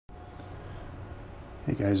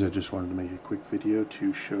Hey guys, I just wanted to make a quick video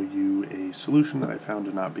to show you a solution that I found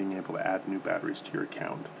to not being able to add new batteries to your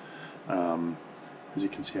account. As you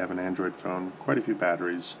can see, I have an Android phone, quite a few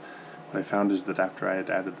batteries. What I found is that after I had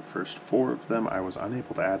added the first 4 of them, I was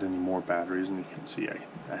unable to add any more batteries, and you can see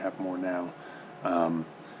I have more now.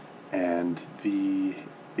 And the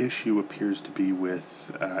issue appears to be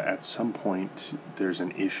with, at some point, there's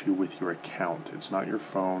an issue with your account. It's not your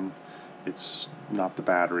phone. It's not the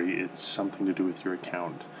battery, it's something to do with your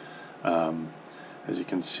account. As you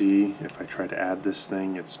can see, if I try to add this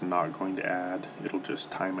thing, it's not going to add, it'll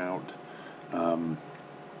just time out.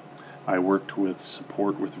 I worked with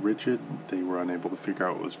support with Ridgid, they were unable to figure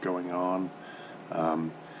out what was going on.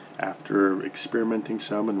 After experimenting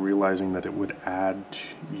some and realizing that it would add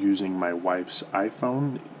using my wife's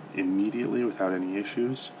iPhone immediately without any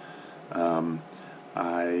issues, I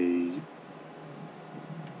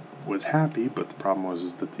was happy, but the problem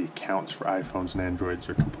was that the accounts for iPhones and Androids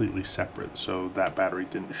are completely separate, so that battery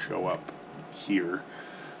didn't show up here.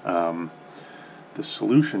 The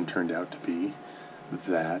solution turned out to be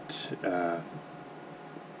that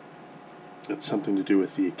it's something to do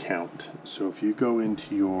with the account. So if you go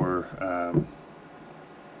into your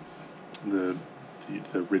the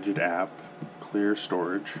Ridgid app, clear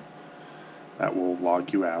storage, that will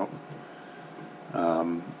log you out.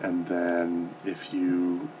 And then if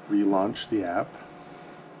you relaunch the app,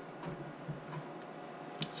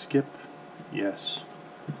 skip, yes,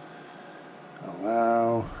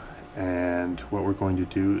 allow, and what we're going to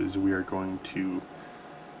do is we are going to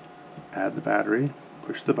add the battery,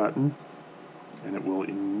 push the button, and it will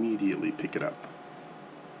immediately pick it up.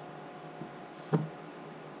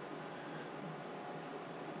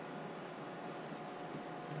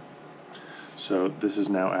 So this has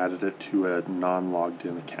now added it to a non-logged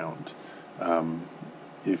in account.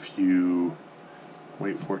 If you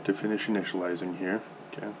wait for it to finish initializing here,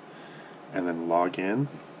 okay, and then log in,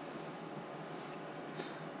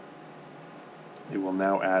 it will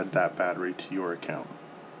now add that battery to your account.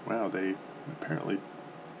 Wow, they apparently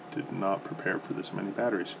did not prepare for this many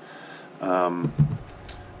batteries. But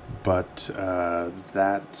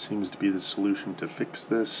that seems to be the solution to fix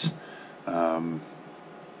this.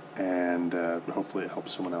 And hopefully it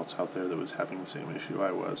helps someone else out there that was having the same issue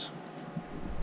I was.